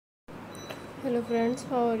Hello friends,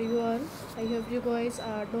 how are you all? I hope you guys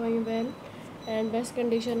are doing well and best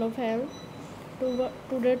condition of health.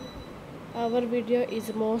 Today our video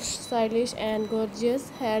is most stylish and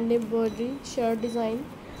gorgeous hand embroidery shirt design.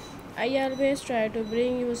 I always try to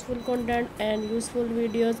bring useful content and useful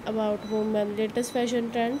videos about women latest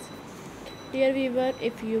fashion trends. Dear viewer,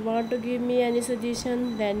 if you want to give me any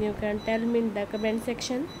suggestion, then you can tell me in the comment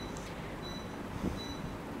section.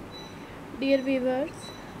 Dear viewers,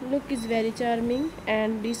 look is very charming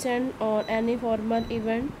and decent on any formal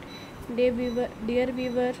event. Dear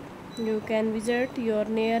viewer, you can visit your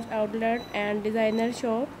near outlet and designer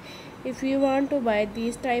shop if you want to buy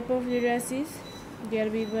these type of dresses. Dear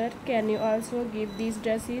viewer, can you also give these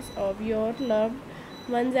dresses of your loved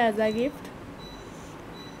ones as a gift?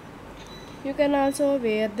 You can also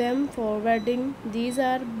wear them for wedding. These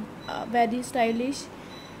are very stylish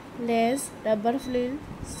lace, rubber frill,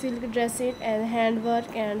 silk dressing and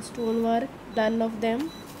handwork and stonework done of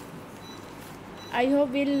them. I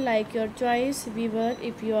hope you'll like your choice, viewer.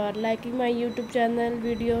 If you are liking my YouTube channel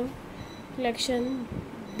video collection,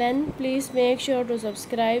 then please make sure to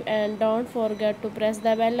subscribe and don't forget to press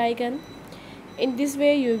the bell icon. In this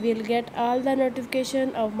way you will get all the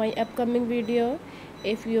notification of my upcoming video.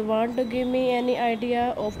 If you want to give me any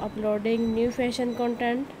idea of uploading new fashion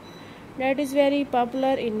content that is very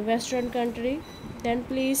popular in western country, then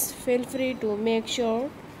please feel free to make sure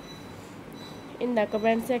in the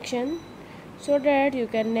comment section so that you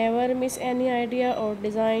can never miss any idea or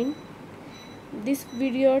design. This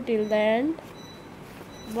video till the end,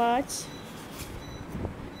 watch,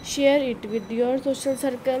 share it with your social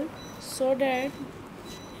circle so that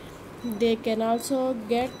they can also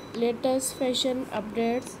get latest fashion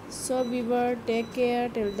updates. So viewer, take care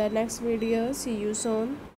till the next video. See you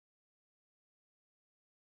soon.